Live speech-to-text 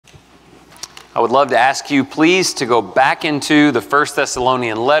I would love to ask you, please, to go back into the 1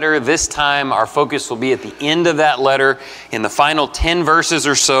 Thessalonian letter. This time, our focus will be at the end of that letter in the final 10 verses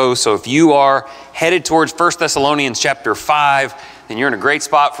or so. So if you are headed towards 1 Thessalonians chapter 5, then you're in a great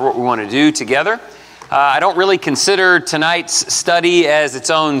spot for what we want to do together. I don't really consider tonight's study as its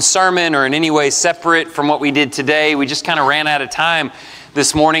own sermon or in any way separate from what we did today. We just kind of ran out of time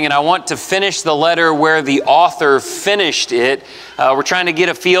this morning, and I want to finish the letter where the author finished it. We're trying to get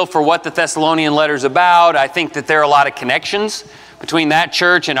a feel for what the Thessalonian letter is about. I think that there are a lot of connections between that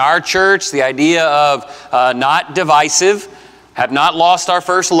church and our church. The idea of not divisive, have not lost our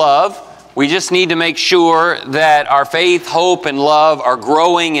first love. We just need to make sure that our faith, hope, and love are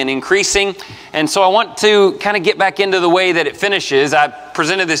growing and increasing. And so I want to kind of get back into the way that it finishes. I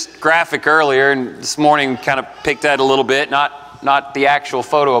presented this graphic earlier, and this morning kind of picked at it a little bit, not the actual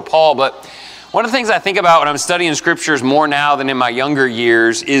photo of Paul, but one of the things I think about when I'm studying scriptures more now than in my younger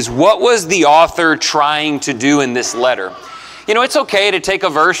years is what was the author trying to do in this letter? You know, it's okay to take a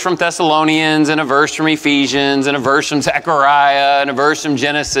verse from Thessalonians and a verse from Ephesians and a verse from Zechariah and a verse from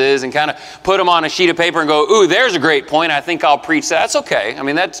Genesis and kind of put them on a sheet of paper and go, ooh, there's a great point. I think I'll preach that. That's okay. I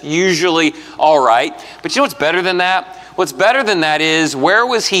mean, that's usually all right. But you know what's better than that? What's better than that is, where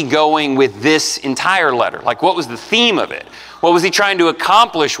was he going with this entire letter? Like, what was the theme of it? What was he trying to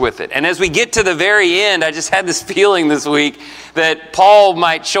accomplish with it? And as we get to the very end, I just had this feeling this week that Paul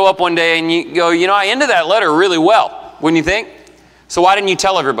might show up one day and you go, you know, I ended that letter really well, wouldn't you think? So why didn't you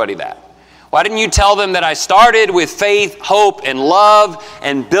tell everybody that? Why didn't you tell them that I started with faith, hope, and love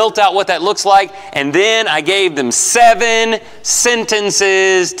and built out what that looks like, and then I gave them 7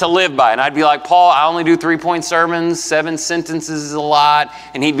 sentences to live by? And I'd be like, Paul, I only do 3-point sermons. 7 sentences is a lot.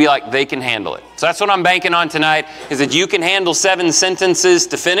 And he'd be like, they can handle it. So that's what I'm banking on tonight, is that you can handle 7 sentences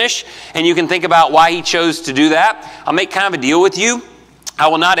to finish, and you can think about why he chose to do that. I'll make kind of a deal with you. I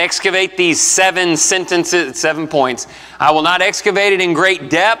will not excavate these 7 sentences, 7 points. I will not excavate it in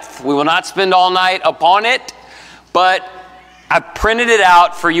great depth. We will not spend all night upon it. But I printed it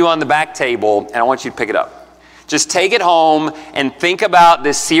out for you on the back table, and I want you to pick it up. Just take it home and think about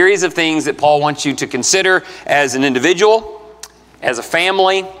this series of things that Paul wants you to consider as an individual, as a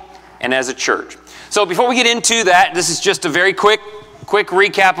family, and as a church. So before we get into that, this is just a very quick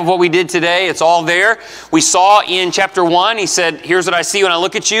recap of what we did today. It's all there. We saw in chapter 1, he said, here's what I see when I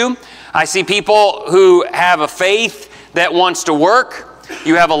look at you. I see people who have a faith that wants to work.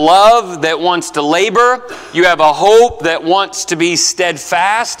 You have a love that wants to labor. You have a hope that wants to be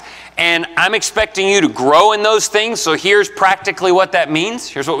steadfast. And I'm expecting you to grow in those things. So here's practically what that means.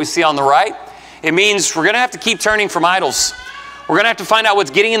 Here's what we see on the right. It means we're going to have to keep turning from idols. We're going to have to find out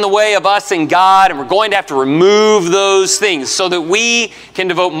what's getting in the way of us and God, and we're going to have to remove those things so that we can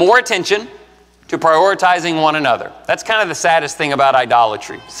devote more attention to prioritizing one another. That's kind of the saddest thing about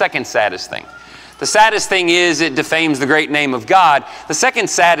idolatry. Second saddest thing. The saddest thing is it defames the great name of God. The second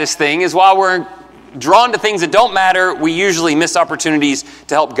saddest thing is, while we're drawn to things that don't matter, we usually miss opportunities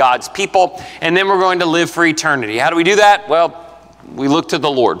to help God's people, and then we're going to live for eternity. How do we do that? Well, we look to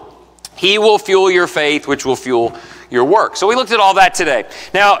the Lord. He will fuel your faith, which will fuel your work. So we looked at all that today.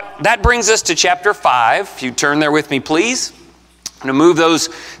 Now, that brings us to chapter 5. If you turn there with me, please. I'm going to move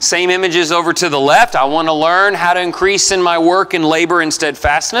those same images over to the left. I want to learn how to increase in my work and labor and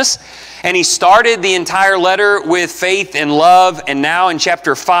steadfastness. And he started the entire letter with faith and love. And now in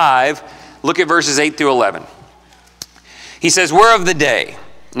chapter 5, look at verses 8 through 11. He says, we're of the day,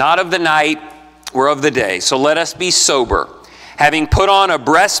 not of the night. We're of the day. So let us be sober, having put on a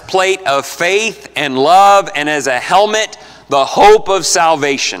breastplate of faith and love, and as a helmet, the hope of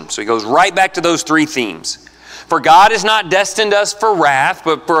salvation. So he goes right back to those 3 themes. For God has not destined us for wrath,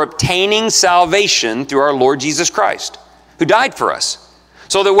 but for obtaining salvation through our Lord Jesus Christ, who died for us,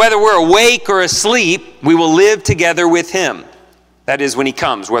 so that whether we're awake or asleep, we will live together with him. That is, when he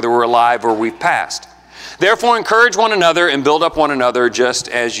comes, whether we're alive or we've passed. Therefore, encourage one another and build up one another, just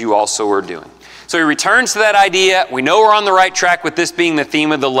as you also are doing. So he returns to that idea. We know we're on the right track with this being the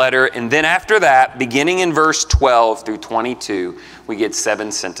theme of the letter. And then after that, beginning in verse 12 through 22, we get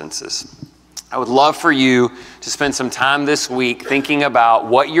 7 sentences. I would love for you to spend some time this week thinking about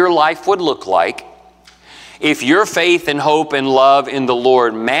what your life would look like if your faith and hope and love in the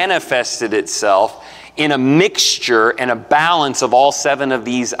Lord manifested itself in a mixture and a balance of all 7 of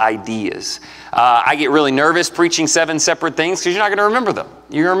these ideas. I get really nervous preaching 7 separate things because you're not going to remember them.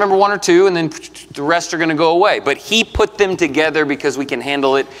 You're going to remember 1 or 2, and then the rest are going to go away. But he put them together because we can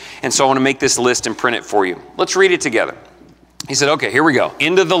handle it, and so I want to make this list and print it for you. Let's read it together. He said, okay, here we go.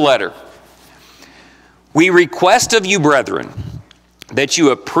 End of the letter. We request of you, brethren, that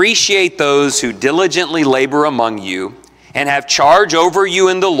you appreciate those who diligently labor among you and have charge over you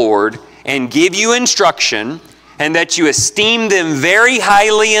in the Lord, and give you instruction, and that you esteem them very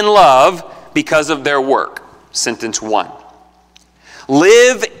highly in love because of their work. Sentence 1.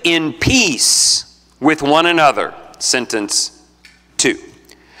 Live in peace with one another. Sentence 2.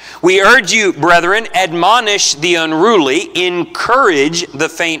 We urge you, brethren, admonish the unruly, encourage the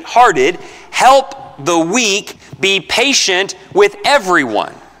faint-hearted, help the weak, be patient with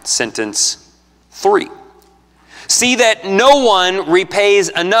everyone. Sentence 3. See that no one repays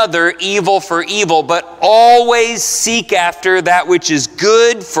another evil for evil, but always seek after that which is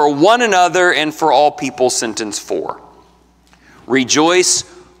good for one another and for all people. Sentence 4. Rejoice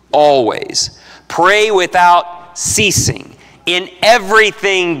always. Pray without ceasing. In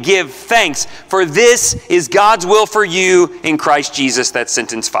everything give thanks, for this is God's will for you in Christ Jesus. That's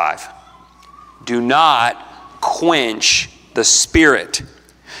sentence 5. Do not quench the Spirit.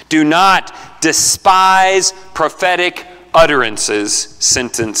 Do not despise prophetic utterances.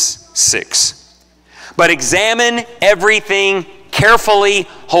 Sentence 6. But examine everything carefully,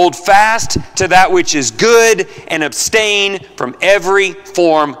 hold fast to that which is good, and abstain from every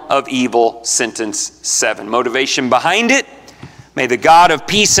form of evil. Sentence 7. Motivation behind it: may the God of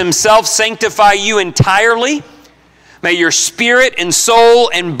peace himself sanctify you entirely. May your spirit and soul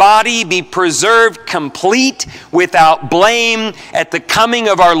and body be preserved complete, without blame, at the coming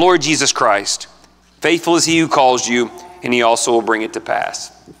of our Lord Jesus Christ. Faithful is he who calls you, and he also will bring it to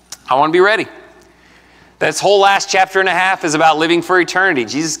pass. I want to be ready. This whole last chapter and a half is about living for eternity.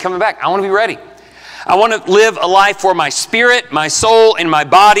 Jesus is coming back. I want to be ready. I want to live a life where my spirit, my soul, and my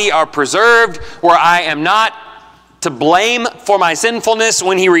body are preserved, where I am not to blame for my sinfulness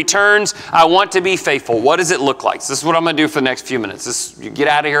when he returns. I want to be faithful. What does it look like? This is what I'm going to do for the next few minutes. You get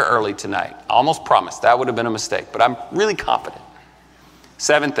out of here early tonight. I almost promised. That would have been a mistake, but I'm really confident.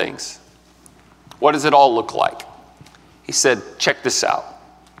 7 things. What does it all look like? He said, check this out.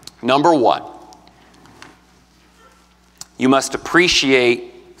 Number 1, you must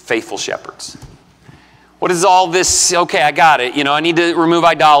appreciate faithful shepherds. What is all this? Okay, I got it. I need to remove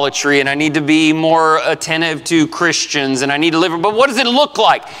idolatry, and I need to be more attentive to Christians, and I need to live. But what does it look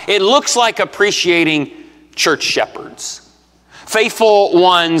like? It looks like appreciating church shepherds. Faithful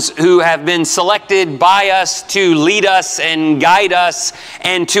ones who have been selected by us to lead us and guide us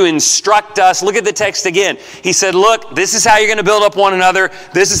and to instruct us. Look at the text again. He said, look, this is how you're going to build up one another.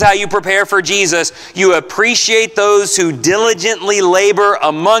 This is how you prepare for Jesus. You appreciate those who diligently labor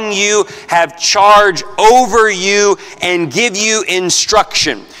among you, have charge over you, and give you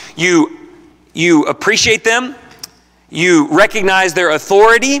instruction. You appreciate them. You recognize their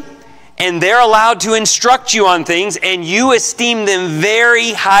authority. And they're allowed to instruct you on things, and you esteem them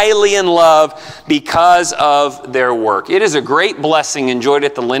very highly in love because of their work. It is a great blessing enjoyed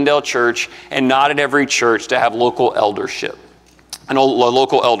at the Lindale Church, and not at every church, to have local eldership.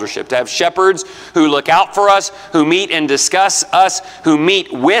 To have shepherds who look out for us, who meet and discuss us, who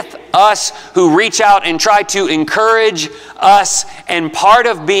meet with us, who reach out and try to encourage us. And part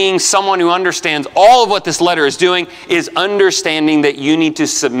of being someone who understands all of what this letter is doing is understanding that you need to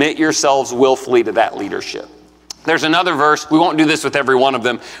submit yourselves willfully to that leadership. There's another verse. We won't do this with every one of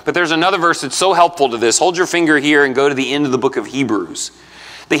them, but there's another verse that's so helpful to this. Hold your finger here and go to the end of the book of Hebrews.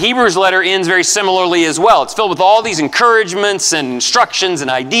 The Hebrews letter ends very similarly as well. It's filled with all these encouragements and instructions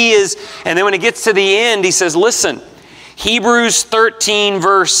and ideas. And then when it gets to the end, he says, listen, Hebrews 13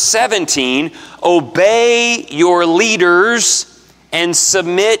 verse 17, obey your leaders and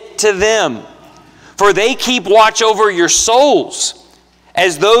submit to them, for they keep watch over your souls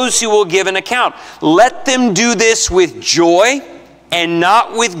as those who will give an account. Let them do this with joy and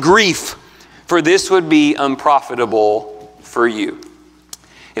not with grief, for this would be unprofitable for you.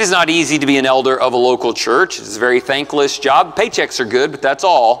 It is not easy to be an elder of a local church. It's a very thankless job. Paychecks are good, but that's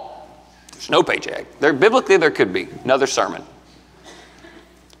all. There's no paycheck. Biblically, there could be. Another sermon.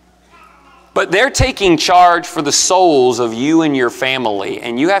 But they're taking charge for the souls of you and your family,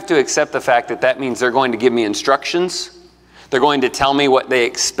 and you have to accept the fact that that means they're going to give me instructions. They're going to tell me what they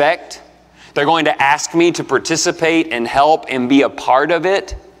expect. They're going to ask me to participate and help and be a part of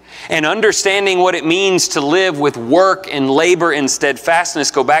it. And understanding what it means to live with work and labor and steadfastness,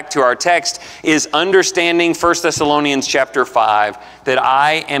 go back to our text, is understanding 1 Thessalonians chapter 5, that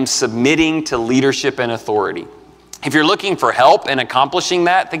I am submitting to leadership and authority. If you're looking for help in accomplishing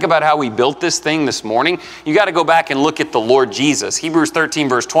that, think about how we built this thing this morning. You got to go back and look at the Lord Jesus. Hebrews 13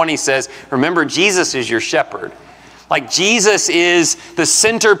 verse 20 says, remember, Jesus is your shepherd. Like Jesus is the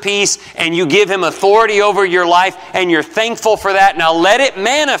centerpiece, and you give him authority over your life, and you're thankful for that. Now let it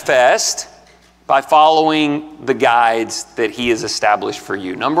manifest by following the guides that he has established for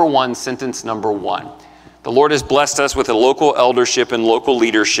you. Number 1, sentence number 1. The Lord has blessed us with a local eldership and local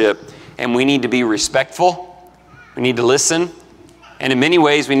leadership, and we need to be respectful. We need to listen. And in many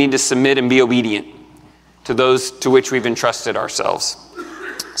ways, we need to submit and be obedient to those to which we've entrusted ourselves.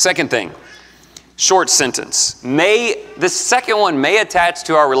 Second thing, short sentence. This second one may attach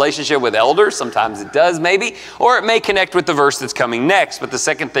to our relationship with elders. Sometimes it does, maybe. Or it may connect with the verse that's coming next. But the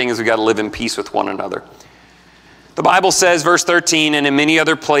second thing is we've got to live in peace with one another. The Bible says, verse 13, and in many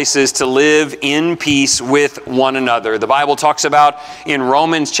other places, to live in peace with one another. The Bible talks about in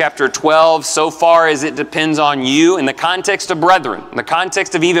Romans chapter 12, so far as it depends on you, in the context of brethren, in the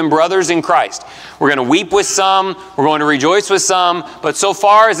context of even brothers in Christ. We're going to weep with some, we're going to rejoice with some, but so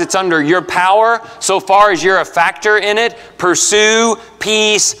far as it's under your power, so far as you're a factor in it, pursue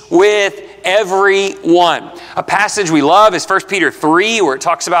peace with everyone. A passage we love is 1 Peter 3, where it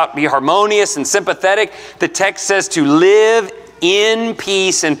talks about be harmonious and sympathetic. The text says to live in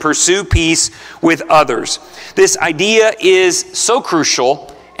peace and pursue peace with others. This idea is so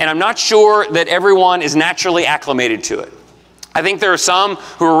crucial, and I'm not sure that everyone is naturally acclimated to it. I think there are some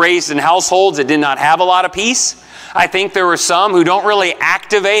who were raised in households that did not have a lot of peace. I think there are some who don't really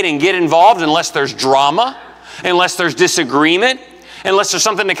activate and get involved unless there's drama, unless there's disagreement, unless there's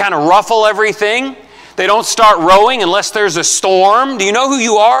something to kind of ruffle everything. They don't start rowing unless there's a storm. Do you know who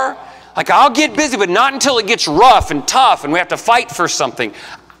you are? Like, I'll get busy, but not until it gets rough and tough and we have to fight for something.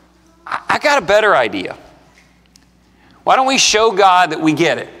 I got a better idea. Why don't we show God that we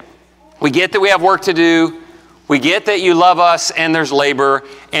get it? We get that we have work to do. We get that you love us and there's labor,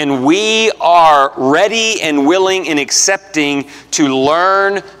 and we are ready and willing and accepting to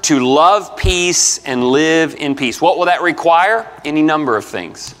learn to love peace and live in peace. What will that require? Any number of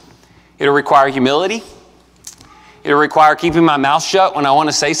things. It'll require humility. It'll require keeping my mouth shut when I want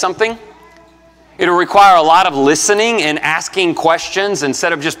to say something. It'll require a lot of listening and asking questions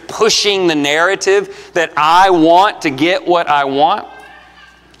instead of just pushing the narrative that I want to get what I want.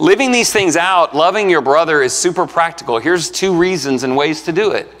 Living these things out, loving your brother, is super practical. Here's 2 reasons and ways to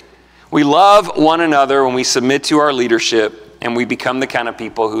do it. We love one another when we submit to our leadership, and we become the kind of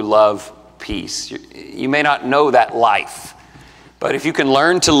people who love peace. You may not know that life, but if you can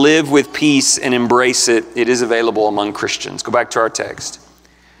learn to live with peace and embrace it, it is available among Christians. Go back to our text.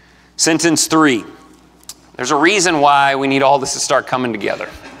 Sentence 3. There's a reason why we need all this to start coming together.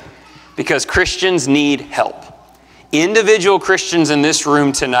 Because Christians need help. Individual Christians in this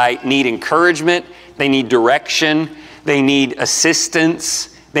room tonight need encouragement, they need direction, they need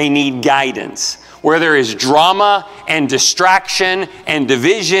assistance, they need guidance. Where there is drama and distraction and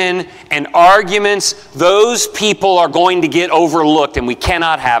division and arguments, those people are going to get overlooked, and we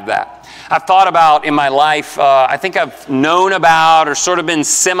cannot have that. I've thought about in my life, I think I've known about or sort of been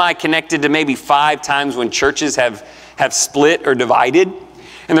semi-connected to maybe 5 times when churches have split or divided.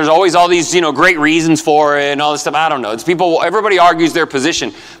 And there's always all these, great reasons for it and all this stuff. I don't know. It's people, everybody argues their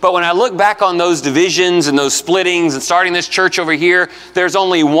position. But when I look back on those divisions and those splittings and starting this church over here, there's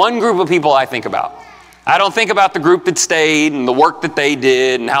only one group of people I think about. I don't think about the group that stayed and the work that they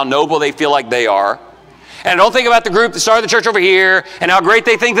did and how noble they feel like they are. And I don't think about the group that started the church over here and how great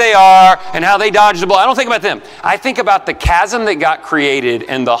they think they are and how they dodged the bullet. I don't think about them. I think about the chasm that got created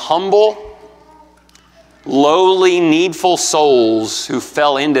and the humble, lowly, needful souls who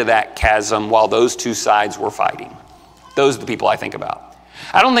fell into that chasm while those 2 sides were fighting. Those are the people I think about.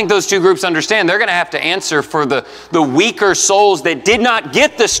 I don't think those 2 groups understand. They're going to have to answer for the weaker souls that did not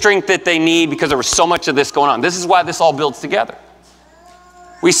get the strength that they need because there was so much of this going on. This is why this all builds together.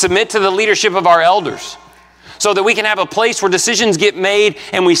 We submit to the leadership of our elders so that we can have a place where decisions get made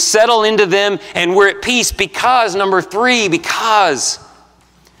and we settle into them and we're at peace because, number 3, because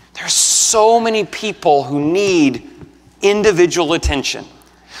there's so many people who need individual attention.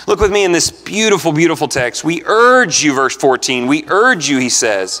 Look with me in this beautiful, beautiful text. We urge you, verse 14, we urge you, he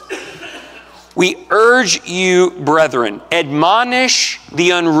says, we urge you, brethren, admonish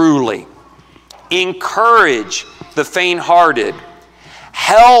the unruly, encourage the faint-hearted,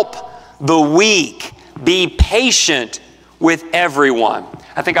 help the weak, be patient with everyone.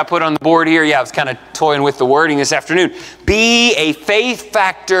 I think I put on the board here, I was kind of toying with the wording this afternoon. Be a faith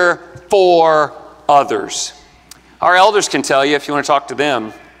factor for others. Our elders can tell you, if you want to talk to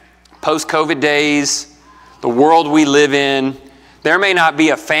them, post-COVID days, the world we live in, there may not be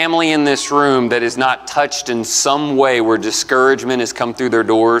a family in this room that is not touched in some way where discouragement has come through their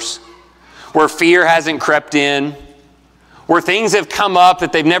doors, where fear hasn't crept in, where things have come up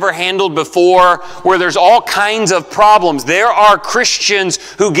that they've never handled before, where there's all kinds of problems. There are Christians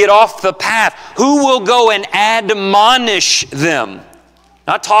who get off the path. Who will go and admonish them?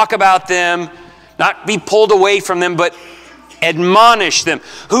 Not talk about them, not be pulled away from them, but admonish them.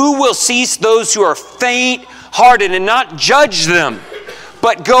 Who will cease those who are faint-hearted and not judge them,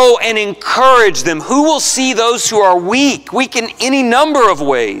 but go and encourage them. Who will see those who are weak in any number of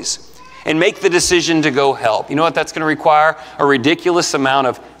ways, and make the decision to go help? You know what that's going to require? A ridiculous amount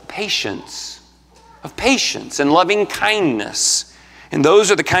of patience and loving kindness. And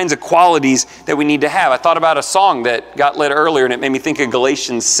those are the kinds of qualities that we need to have. I thought about a song that got led earlier, and it made me think of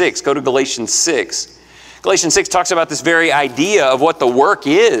Galatians 6. Go to Galatians 6. Galatians 6 talks about this very idea of what the work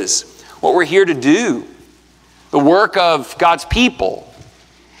is, what we're here to do, the work of God's people.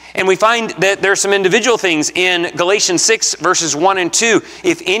 And we find that there are some individual things in Galatians 6, verses 1 and 2.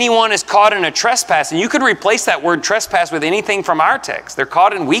 If anyone is caught in a trespass, and you could replace that word trespass with anything from our text. They're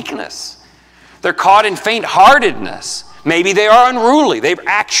caught in weakness. They're caught in faint-heartedness. Maybe they are unruly. They've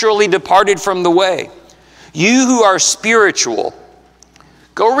actually departed from the way. You who are spiritual,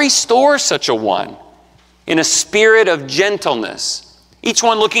 go restore such a one in a spirit of gentleness, each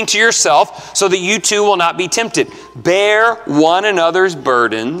one looking to yourself, so that you too will not be tempted. Bear one another's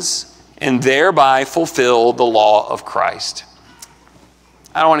burdens, and thereby fulfill the law of Christ.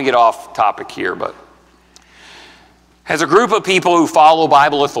 I don't want to get off topic here, but as a group of people who follow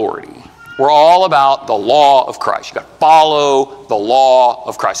Bible authority, we're all about the law of Christ. You've got to follow the law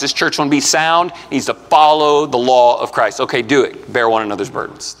of Christ. This church, want to be sound, needs to follow the law of Christ. Okay, do it. Bear one another's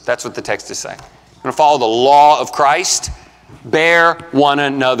burdens. That's what the text is saying. You're going to follow the law of Christ. Bear one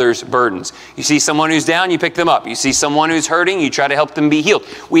another's burdens. You see someone who's down, you pick them up. You see someone who's hurting, you try to help them be healed.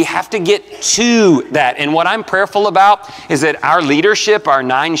 We have to get to that. And what I'm prayerful about is that our leadership, our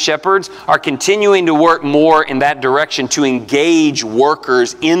 9 shepherds, are continuing to work more in that direction to engage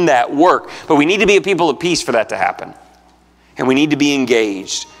workers in that work. But we need to be a people of peace for that to happen. And we need to be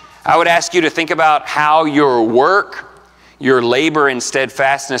engaged. I would ask you to think about how your work, your labor and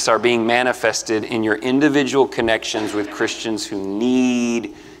steadfastness are being manifested in your individual connections with Christians who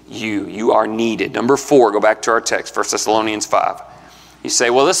need you. You are needed. Number 4, go back to our text, 1 Thessalonians 5. You say,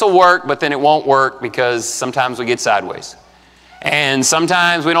 well, this will work, but then it won't work because sometimes we get sideways. And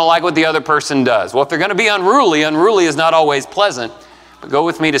sometimes we don't like what the other person does. Well, if they're going to be unruly, unruly is not always pleasant. But go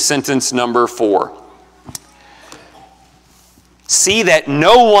with me to sentence number 4. See that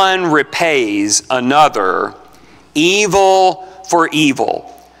no one repays another evil for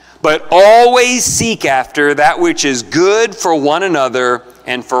evil, but always seek after that which is good for one another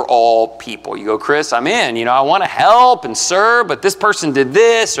and for all people. You go, Kris, I'm in. I want to help and serve, but this person did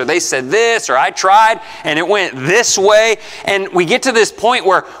this, or they said this, or I tried, and it went this way. And we get to this point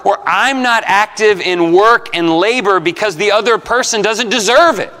where I'm not active in work and labor because the other person doesn't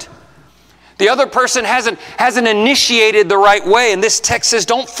deserve it. The other person hasn't initiated the right way. And this text says,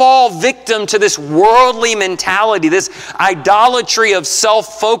 don't fall victim to this worldly mentality, this idolatry of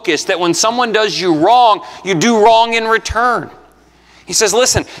self-focus, that when someone does you wrong, you do wrong in return. He says,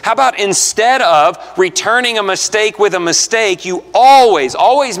 listen, how about instead of returning a mistake with a mistake, you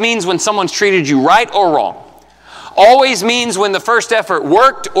always means when someone's treated you right or wrong. Always means when the first effort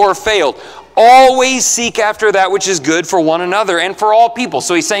worked or failed. Always seek after that which is good for one another and for all people.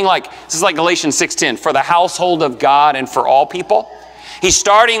 So he's saying, this is like Galatians 6:10, for the household of God and for all people. He's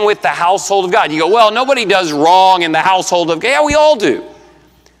starting with the household of God. You go, well, nobody does wrong in the household of God. Yeah, we all do.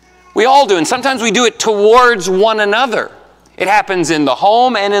 We all do. And sometimes we do it towards one another. It happens in the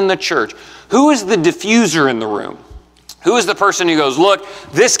home and in the church. Who is the diffuser in the room? Who is the person who goes, look,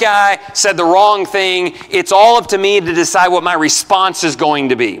 this guy said the wrong thing. It's all up to me to decide what my response is going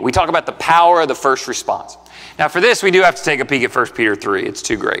to be. We talk about the power of the first response. Now for this, we do have to take a peek at 1 Peter 3. It's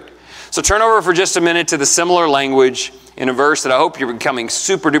too great. So turn over for just a minute to the similar language in a verse that I hope you're becoming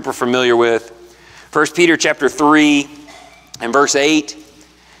super duper familiar with. 1 Peter chapter 3 and verse 8.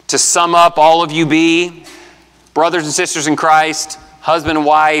 To sum up, all of you be brothers and sisters in Christ, husband and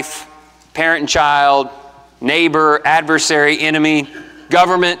wife, parent and child, neighbor, adversary, enemy,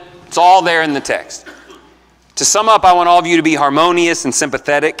 government. It's all there in the text. To sum up, I want all of you to be harmonious and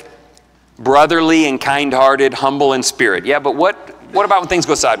sympathetic, brotherly and kind-hearted, humble in spirit. Yeah, but what about when things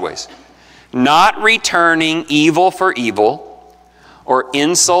go sideways? Not returning evil for evil or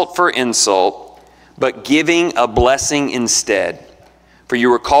insult for insult, but giving a blessing instead. For you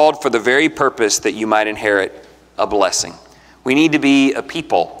were called for the very purpose that you might inherit a blessing. We need to be a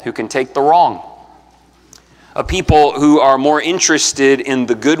people who can take the wrong. A people who are more interested in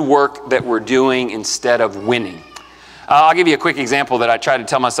the good work that we're doing instead of winning. I'll give you a quick example that I tried to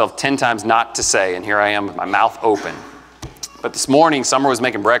tell myself 10 times not to say, and here I am with my mouth open. But this morning, Summer was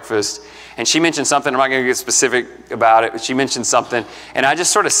making breakfast, and she mentioned something. I'm not going to get specific about it, but she mentioned something, and I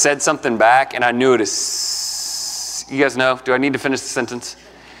just sort of said something back, and I knew it as, you guys know, do I need to finish the sentence?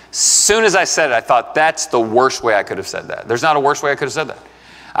 As soon as I said it, I thought, that's the worst way I could have said that. There's not a worse way I could have said that.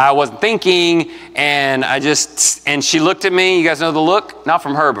 I wasn't thinking, and she looked at me. You guys know the look? Not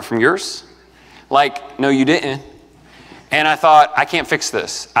from her, but from yours. Like, no, you didn't. And I thought, I can't fix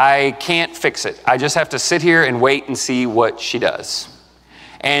this. I can't fix it. I just have to sit here and wait and see what she does.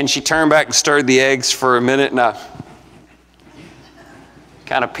 And she turned back and stirred the eggs for a minute, and I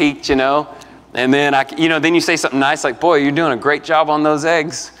kind of peeked, And then then you say something nice like, boy, you're doing a great job on those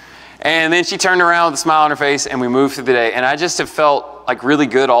eggs. And then she turned around with a smile on her face, and we moved through the day. And I just have felt like really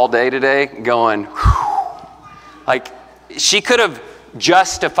good all day today, going, whew. Like she could have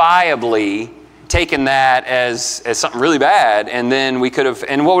justifiably taken that as something really bad, and then we could have,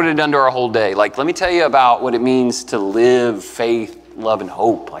 and what would it have done to our whole day? Like, let me tell you about what it means to live faith, love, and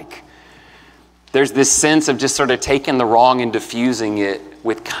hope. Like, there's this sense of just sort of taking the wrong and diffusing it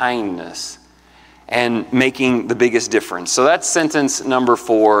with kindness and making the biggest difference. So that's sentence number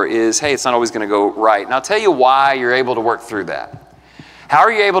 4 is, hey, it's not always going to go right. And I'll tell you why you're able to work through that. How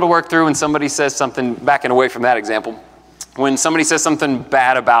are you able to work through when somebody says something, backing away from that example, when somebody says something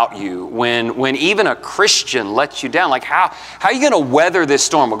bad about you, when even a Christian lets you down? Like, how are you going to weather this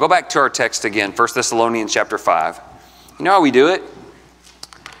storm? We'll go back to our text again, 1 Thessalonians chapter 5. You know how we do it?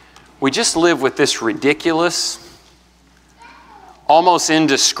 We just live with this ridiculous, almost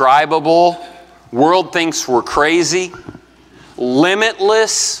indescribable, world thinks we're crazy,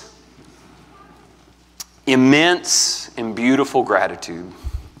 limitless, immense, and beautiful gratitude.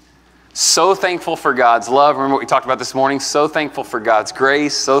 So thankful for God's love. Remember what we talked about this morning? So thankful for God's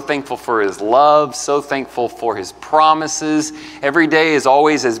grace. So thankful for His love. So thankful for His promises. Every day is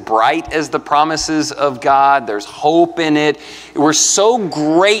always as bright as the promises of God. There's hope in it. We're so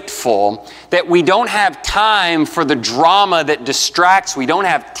grateful that we don't have time for the drama that distracts. We don't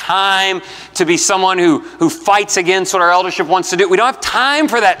have time to be someone who fights against what our eldership wants to do. We don't have time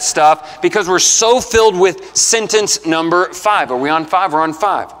for that stuff because we're so filled with sentence number 5. Are we on 5? We're on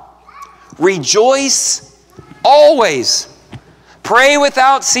 5. Rejoice always. Pray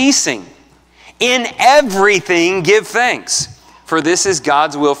without ceasing. In everything give thanks, for this is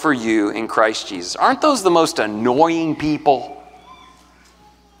God's will for you in Christ Jesus. Aren't those the most annoying people?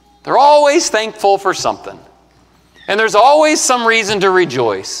 They're always thankful for something. And there's always some reason to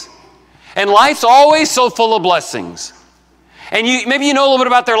rejoice. And life's always so full of blessings. And maybe you know a little bit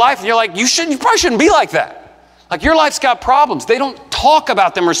about their life, and you're like, you probably shouldn't be like that. Like, your life's got problems. They don't talk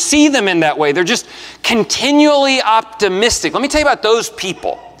about them or see them in that way. They're just continually optimistic. Let me tell you about those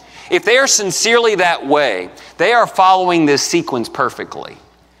people. If they are sincerely that way, they are following this sequence perfectly.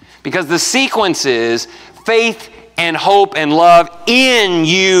 Because the sequence is faith and hope and love in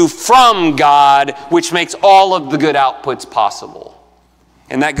you from God, which makes all of the good outputs possible.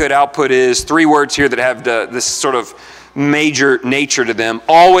 And that good output is 3 words here that have this sort of major nature to them.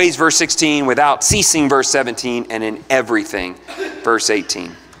 Always, verse 16, without ceasing, verse 17, and in everything, verse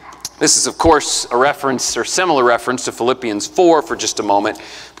 18. This is, of course, a reference or similar reference to Philippians 4 for just a moment,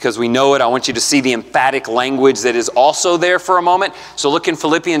 because we know it. I want you to see the emphatic language that is also there for a moment. So look in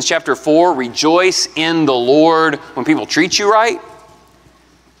Philippians chapter 4. Rejoice in the Lord when people treat you right.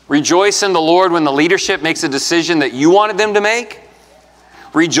 Rejoice in the Lord when the leadership makes a decision that you wanted them to make.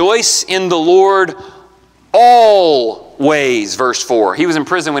 Rejoice in the Lord always, verse 4. He was in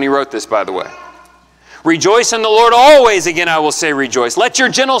prison when he wrote this, by the way. Rejoice in the Lord always. Again, I will say rejoice. Let your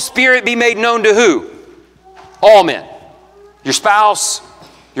gentle spirit be made known to who? All men. Your spouse,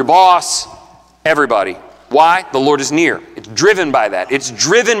 your boss, everybody. Why? The Lord is near. It's driven by that. It's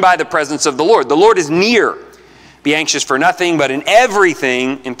driven by the presence of the Lord. The Lord is near. Be anxious for nothing, but in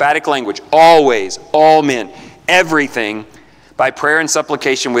everything, emphatic language, always, all men, everything, by prayer and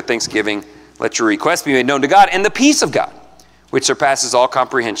supplication with thanksgiving, let your requests be made known to God, and the peace of God, which surpasses all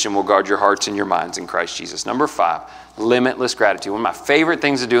comprehension, will guard your hearts and your minds in Christ Jesus. Number 5, limitless gratitude. One of my favorite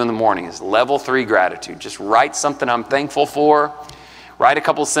things to do in the morning is level 3 gratitude. Just write something I'm thankful for. Write a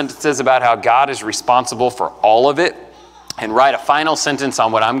couple sentences about how God is responsible for all of it. And write a final sentence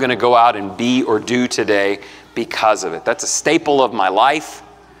on what I'm going to go out and be or do today because of it. That's a staple of my life.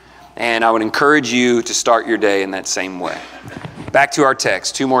 And I would encourage you to start your day in that same way. Back to our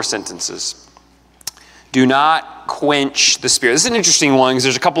text, 2 more sentences. Do not quench the Spirit. This is an interesting one because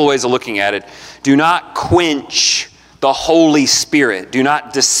there's a couple of ways of looking at it. Do not quench the Holy Spirit. Do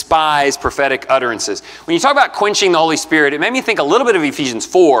not despise prophetic utterances. When you talk about quenching the Holy Spirit, it made me think a little bit of Ephesians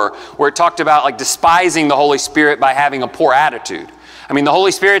 4, where it talked about like despising the Holy Spirit by having a poor attitude. I mean, the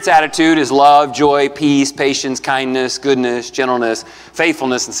Holy Spirit's attitude is love, joy, peace, patience, kindness, goodness, gentleness,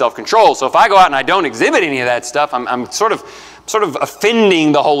 faithfulness, and self-control. So if I go out and I don't exhibit any of that stuff, I'm sort of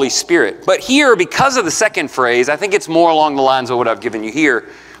offending the Holy Spirit. But here, because of the second phrase, I think it's more along the lines of what I've given you here,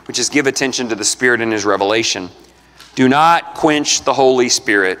 which is give attention to the Spirit and His revelation. Do not quench the Holy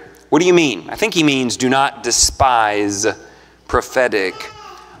Spirit. What do you mean? I think he means do not despise prophetic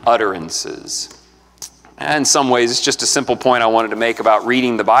utterances. And in some ways, it's just a simple point I wanted to make about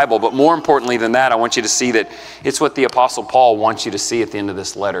reading the Bible. But more importantly than that, I want you to see that it's what the Apostle Paul wants you to see at the end of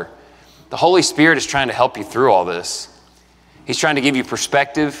this letter. The Holy Spirit is trying to help you through all this. He's trying to give you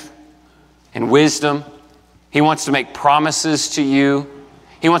perspective and wisdom. He wants to make promises to you.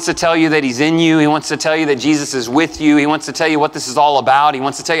 He wants to tell you that he's in you. He wants to tell you that Jesus is with you. He wants to tell you what this is all about. He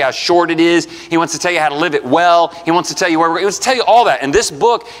wants to tell you how short it is. He wants to tell you how to live it well. He wants to tell you where he wants to tell you all that. And this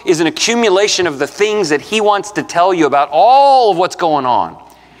book is an accumulation of the things that he wants to tell you about all of what's going on.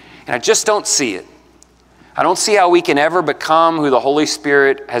 And I just don't see it. I don't see how we can ever become who the Holy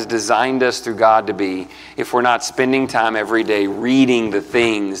Spirit has designed us through God to be if we're not spending time every day reading the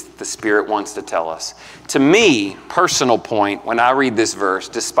things the Spirit wants to tell us. To me, personal point, when I read this verse,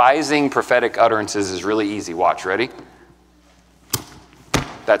 despising prophetic utterances is really easy. Watch, ready?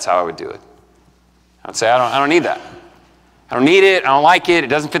 That's how I would do it. I'd say, I don't need that. I don't need it. I don't like it. It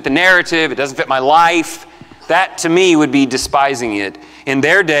doesn't fit the narrative. It doesn't fit my life. That, to me, would be despising it. In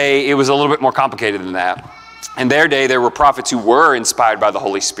their day, it was a little bit more complicated than that. In their day, there were prophets who were inspired by the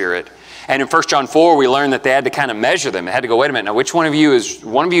Holy Spirit. And in 1 John 4, we learned that they had to kind of measure them. They had to go, wait a minute, now which one of you is,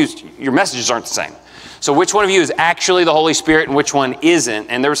 your messages aren't the same. So which one of you is actually the Holy Spirit and which one isn't?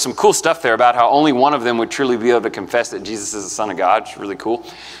 And there was some cool stuff there about how only one of them would truly be able to confess that Jesus is the Son of God. It's really cool.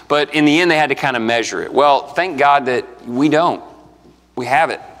 But in the end, they had to kind of measure it. Well, thank God that we don't. We have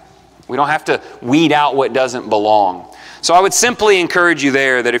it. We don't have to weed out what doesn't belong. So I would simply encourage you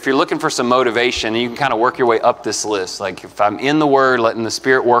there that if you're looking for some motivation, you can kind of work your way up this list. Like if I'm in the Word, letting the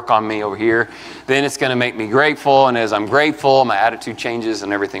Spirit work on me over here, then it's going to make me grateful. And as I'm grateful, my attitude changes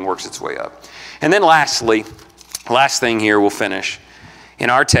and everything works its way up. And then lastly, last thing here, we'll finish. In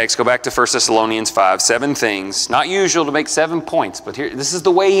our text, go back to 1 Thessalonians 5, 7 things. Not usual to make 7 points, but here, this is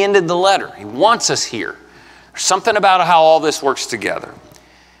the way he ended the letter. He wants us here. There's something about how all this works together.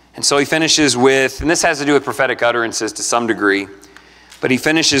 And so he finishes with, and this has to do with prophetic utterances to some degree, but he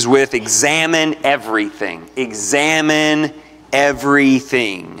finishes with examine everything. Examine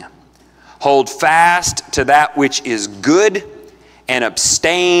everything. Hold fast to that which is good and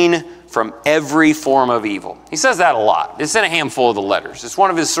abstain from every form of evil. He says that a lot. It's in a handful of the letters. It's one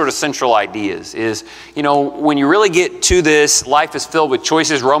of his sort of central ideas is, you know, when you really get to this, life is filled with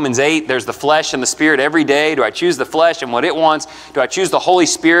choices. Romans 8, there's the flesh and the Spirit every day. Do I choose the flesh and what it wants? Do I choose the Holy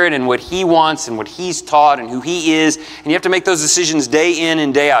Spirit and what he wants and what he's taught and who he is? And you have to make those decisions day in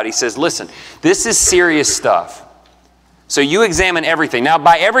and day out. He says, listen, this is serious stuff. So you examine everything. Now,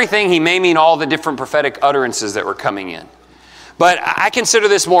 by everything, he may mean all the different prophetic utterances that were coming in. But I consider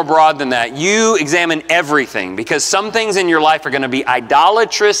this more broad than that. You examine everything because some things in your life are going to be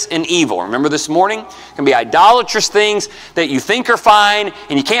idolatrous and evil. Remember this morning? It can be idolatrous things that you think are fine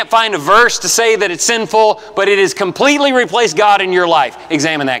and you can't find a verse to say that it's sinful, but it has completely replaced God in your life.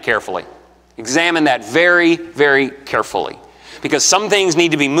 Examine that carefully. Examine that very, very carefully. Because some things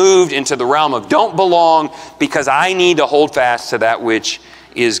need to be moved into the realm of don't belong because I need to hold fast to that which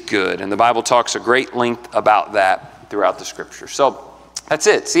is good. And the Bible talks a great length about that throughout the Scripture. So that's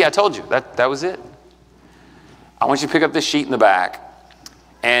it. See, I told you. That was it. I want you to pick up this sheet in the back.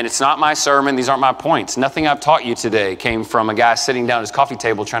 And it's not my sermon. These aren't my points. Nothing I've taught you today came from a guy sitting down at his coffee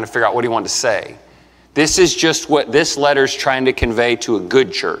table trying to figure out what he wanted to say. This is just what this letter's trying to convey to a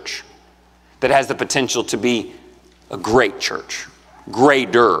good church that has the potential to be a great church.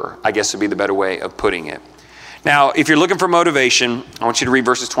 Greater, I guess would be the better way of putting it. Now, if you're looking for motivation, I want you to read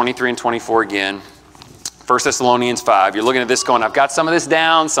verses 23 and 24 again. 1 Thessalonians 5. You're looking at this going, I've got some of this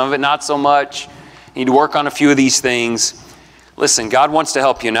down, some of it not so much. I need to work on a few of these things. Listen, God wants to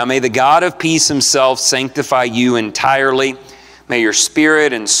help you. Now may the God of peace himself sanctify you entirely. May your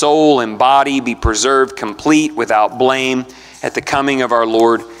spirit and soul and body be preserved complete without blame at the coming of our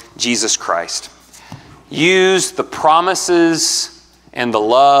Lord Jesus Christ. Use the promises and the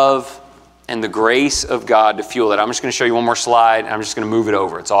love and the grace of God to fuel that. I'm just going to show you one more slide. I'm just going to move it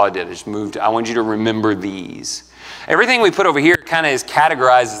over. It's all I did. I just moved. I want you to remember these. Everything we put over here kind of is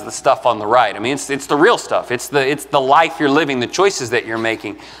categorized as the stuff on the right. I mean, it's the real stuff. It's the life you're living, the choices that you're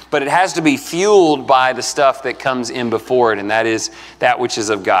making. But it has to be fueled by the stuff that comes in before it, and that is that which is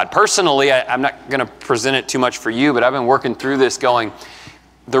of God. Personally, I'm not going to present it too much for you, but I've been working through this going,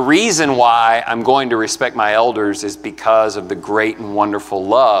 the reason why I'm going to respect my elders is because of the great and wonderful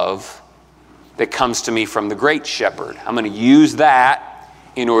love that comes to me from the great shepherd. I'm going to use that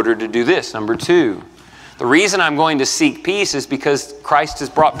in order to do this. Number 2, the reason I'm going to seek peace is because Christ has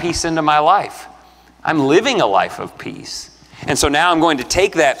brought peace into my life. I'm living a life of peace. And so now I'm going to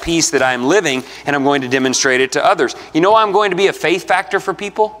take that peace that I'm living and I'm going to demonstrate it to others. You know why I'm going to be a faith factor for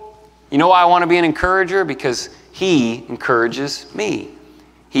people? You know why I want to be an encourager? Because He encourages me.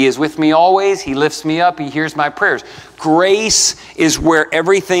 He is with me always. He lifts me up. He hears my prayers. Grace is where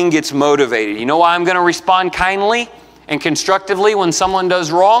everything gets motivated. You know why I'm going to respond kindly and constructively when someone does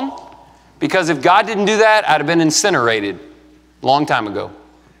wrong? Because if God didn't do that, I'd have been incinerated a long time ago.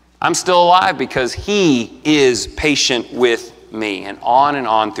 I'm still alive because He is patient with me. And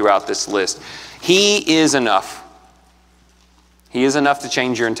on throughout this list. He is enough. He is enough to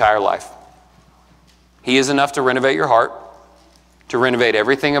change your entire life. He is enough to renovate your heart, to renovate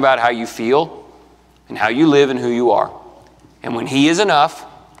everything about how you feel and how you live and who you are. And when He is enough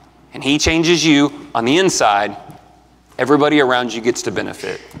and He changes you on the inside, everybody around you gets to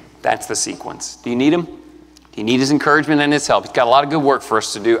benefit. That's the sequence. Do you need Him? Do you need His encouragement and His help? He's got a lot of good work for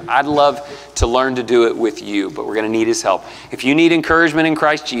us to do. I'd love to learn to do it with you, but we're going to need His help. If you need encouragement in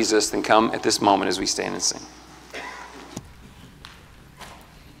Christ Jesus, then come at this moment as we stand and sing.